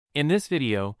In this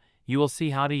video, you will see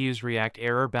how to use React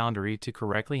Error Boundary to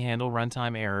correctly handle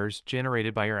runtime errors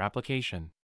generated by your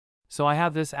application. So I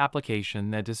have this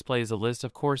application that displays a list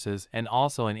of courses and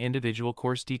also an individual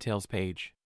course details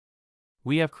page.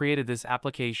 We have created this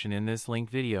application in this link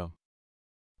video.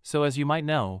 So as you might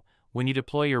know, when you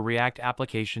deploy your React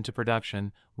application to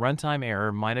production, runtime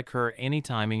error might occur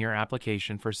anytime in your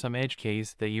application for some edge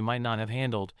case that you might not have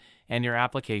handled, and your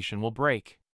application will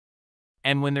break.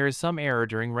 And when there is some error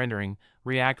during rendering,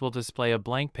 React will display a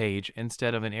blank page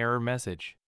instead of an error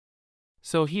message.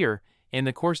 So here, in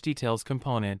the course details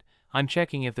component, I'm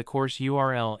checking if the course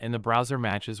URL in the browser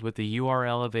matches with the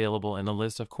URL available in the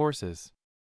list of courses.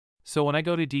 So when I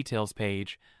go to details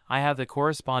page, I have the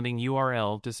corresponding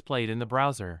URL displayed in the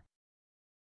browser.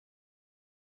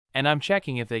 And I'm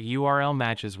checking if the URL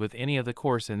matches with any of the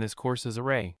course in this courses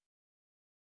array.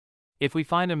 If we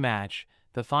find a match,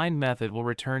 the find method will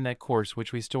return that course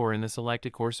which we store in the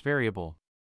selected course variable.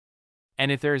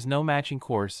 And if there is no matching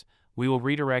course, we will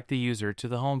redirect the user to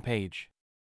the home page.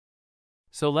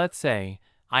 So let's say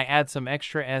I add some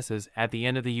extra S's at the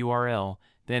end of the URL,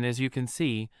 then as you can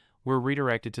see, we're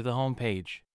redirected to the home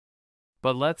page.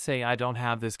 But let's say I don't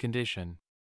have this condition.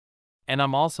 And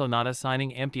I'm also not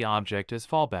assigning empty object as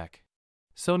fallback.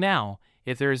 So now,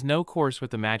 if there is no course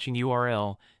with the matching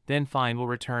URL, then find will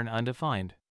return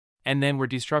undefined. And then we're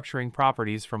destructuring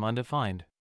properties from undefined.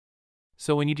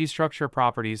 So when you destructure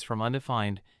properties from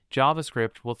undefined,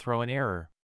 JavaScript will throw an error.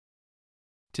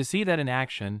 To see that in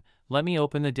action, let me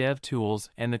open the Dev Tools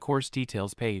and the Course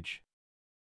Details page.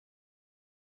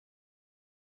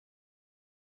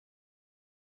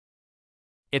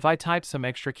 If I type some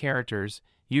extra characters,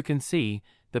 you can see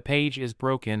the page is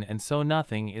broken and so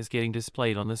nothing is getting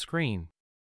displayed on the screen.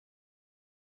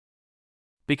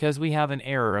 Because we have an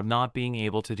error of not being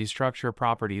able to destructure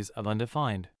properties of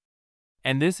undefined.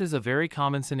 And this is a very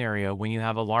common scenario when you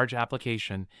have a large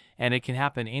application, and it can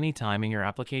happen anytime in your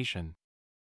application.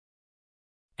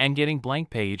 And getting blank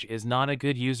page is not a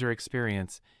good user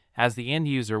experience, as the end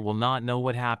user will not know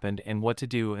what happened and what to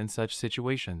do in such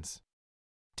situations.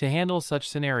 To handle such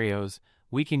scenarios,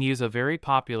 we can use a very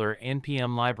popular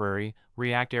NPM library,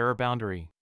 React Error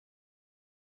Boundary.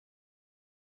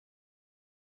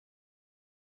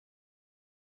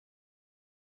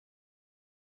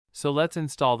 So let's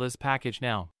install this package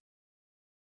now.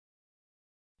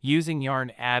 Using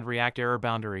yarn add React Error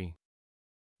Boundary.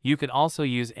 You can also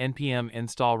use npm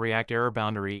install React Error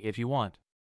Boundary if you want.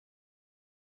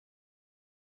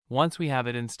 Once we have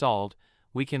it installed,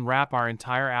 we can wrap our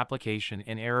entire application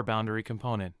in Error Boundary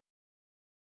component.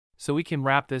 So we can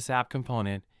wrap this app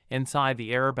component inside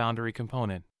the Error Boundary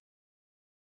component.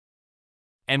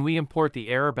 And we import the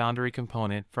Error Boundary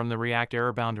component from the React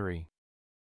Error Boundary.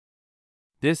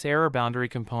 This Error Boundary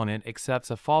component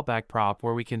accepts a fallback prop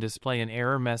where we can display an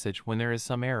error message when there is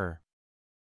some error.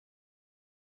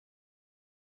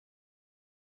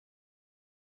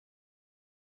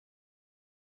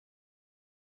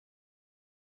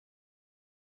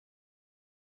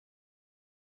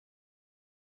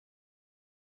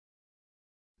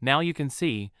 Now you can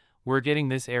see, we're getting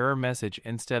this error message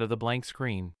instead of the blank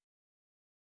screen.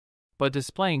 But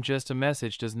displaying just a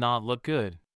message does not look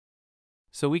good.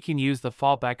 So we can use the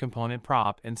fallback component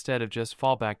prop instead of just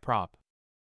fallback prop.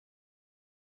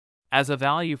 As a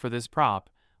value for this prop,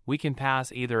 we can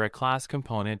pass either a class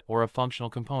component or a functional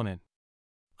component.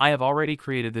 I have already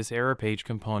created this error page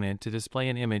component to display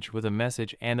an image with a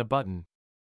message and a button.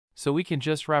 So we can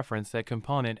just reference that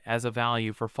component as a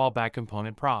value for fallback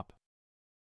component prop.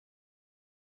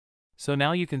 So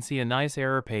now you can see a nice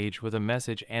error page with a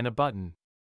message and a button.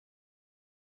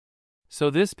 So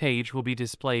this page will be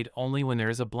displayed only when there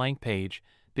is a blank page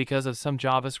because of some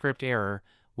JavaScript error,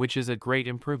 which is a great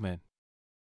improvement.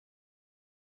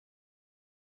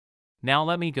 Now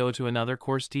let me go to another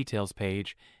course details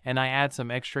page and I add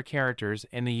some extra characters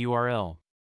in the URL.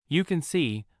 You can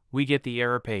see, we get the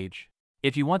error page.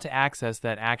 If you want to access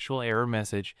that actual error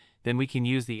message, then we can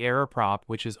use the error prop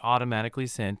which is automatically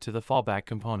sent to the fallback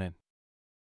component.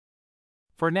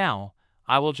 For now,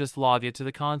 I will just log it to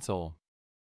the console.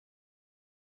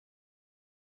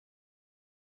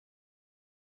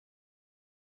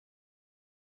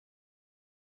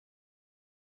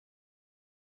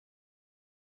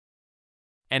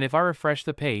 And if I refresh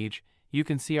the page, you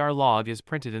can see our log is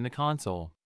printed in the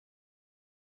console.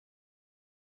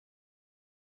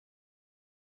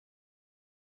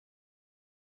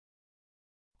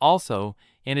 Also,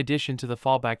 in addition to the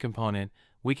fallback component,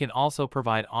 we can also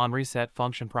provide onReset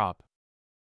function prop.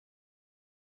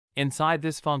 Inside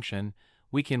this function,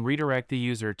 we can redirect the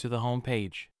user to the home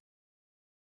page.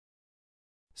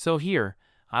 So here,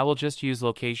 I will just use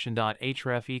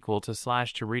location.href equal to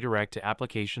 / to redirect to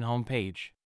application home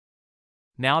page.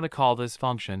 Now to call this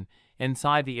function,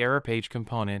 inside the error page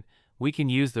component, we can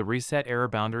use the reset error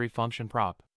boundary function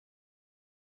prop.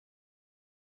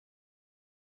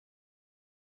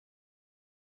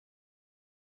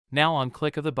 Now on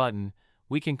click of the button,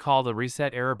 we can call the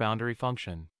reset error boundary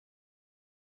function.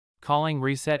 Calling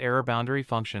reset error boundary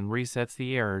function resets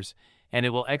the errors, and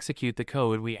it will execute the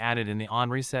code we added in the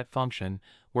onReset function,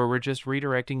 where we're just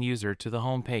redirecting user to the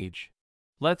home page.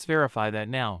 Let's verify that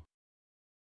now.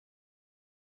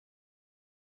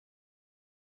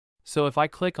 So if I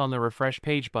click on the refresh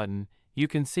page button, you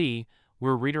can see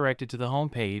we're redirected to the home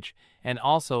page, and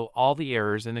also all the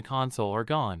errors in the console are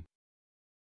gone.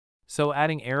 So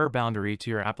adding error boundary to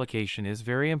your application is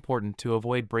very important to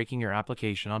avoid breaking your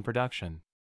application on production.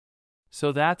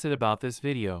 So that's it about this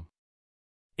video.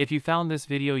 If you found this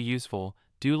video useful,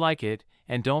 do like it,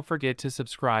 and don't forget to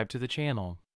subscribe to the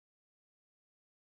channel.